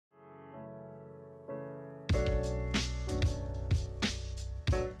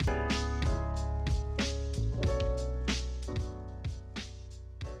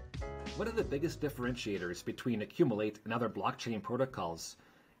One of the biggest differentiators between Accumulate and other blockchain protocols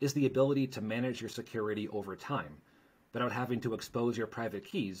is the ability to manage your security over time without having to expose your private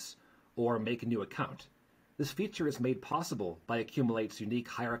keys or make a new account. This feature is made possible by Accumulate's unique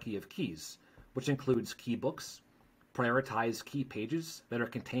hierarchy of keys, which includes key books, prioritized key pages that are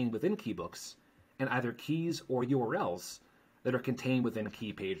contained within key books, and either keys or URLs that are contained within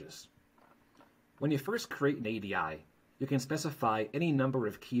key pages. When you first create an ADI, you can specify any number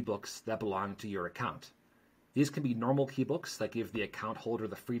of keybooks that belong to your account. These can be normal keybooks that give the account holder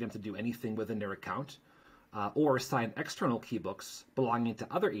the freedom to do anything within their account, or assign external keybooks belonging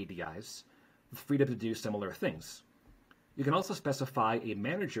to other ADIs with freedom to do similar things. You can also specify a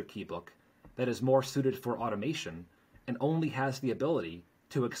manager keybook that is more suited for automation and only has the ability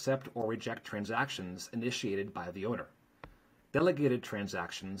to accept or reject transactions initiated by the owner. Delegated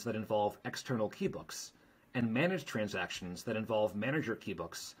transactions that involve external keybooks and managed transactions that involve manager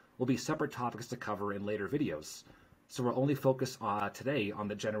keybooks will be separate topics to cover in later videos, so we'll only focus today on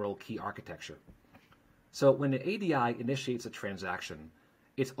the general key architecture. So when an ADI initiates a transaction,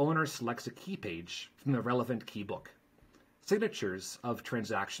 its owner selects a key page from the relevant key book. Signatures of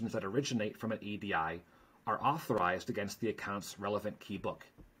transactions that originate from an ADI are authorized against the account's relevant key book.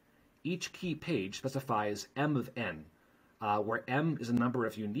 Each key page specifies M of N, where M is a number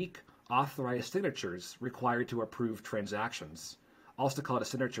of unique authorized signatures required to approve transactions, also called a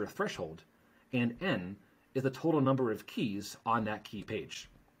signature threshold, and N is the total number of keys on that key page.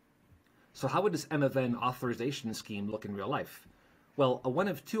 So how would this M of N authorization scheme look in real life? Well, a one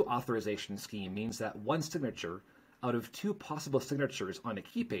of two authorization scheme means that one signature out of two possible signatures on a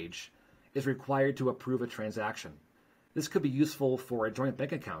key page is required to approve a transaction. This could be useful for a joint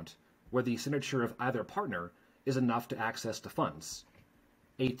bank account where the signature of either partner is enough to access the funds.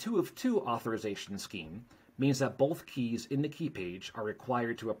 A two of two authorization scheme means that both keys in the key page are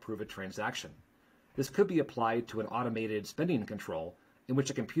required to approve a transaction. This could be applied to an automated spending control in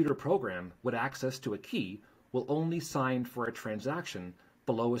which a computer program with access to a key will only sign for a transaction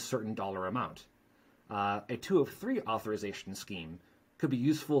below a certain dollar amount. A two of three authorization scheme could be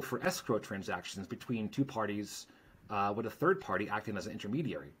useful for escrow transactions between two parties with a third party acting as an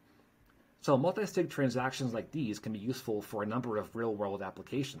intermediary. So multi-sig transactions like these can be useful for a number of real-world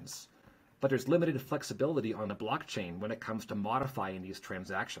applications, but there's limited flexibility on the blockchain when it comes to modifying these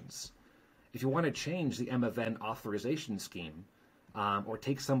transactions. If you want to change the M of N authorization scheme, or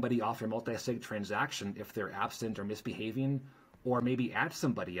take somebody off your multi-sig transaction if they're absent or misbehaving, or maybe add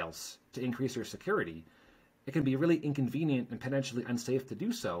somebody else to increase your security, it can be really inconvenient and potentially unsafe to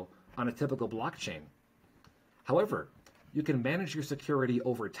do so on a typical blockchain. However, you can manage your security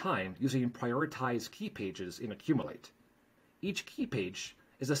over time using prioritized key pages in Accumulate. Each key page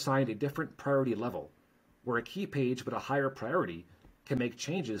is assigned a different priority level, where a key page with a higher priority can make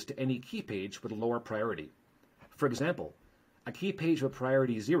changes to any key page with a lower priority. For example, a key page with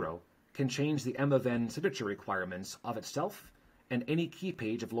priority 0 can change the M of N signature requirements of itself and any key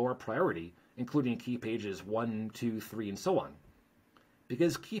page of lower priority, including key pages 1, 2, 3, and so on.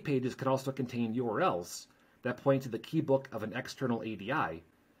 Because key pages can also contain URLs that point to the key book of an external ADI,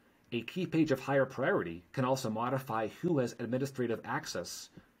 a key page of higher priority can also modify who has administrative access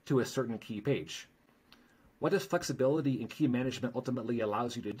to a certain key page. What this flexibility in key management ultimately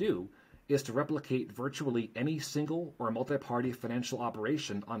allows you to do is to replicate virtually any single or multi-party financial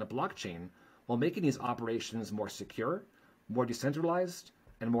operation on a blockchain while making these operations more secure, more decentralized,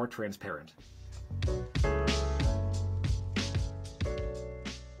 and more transparent.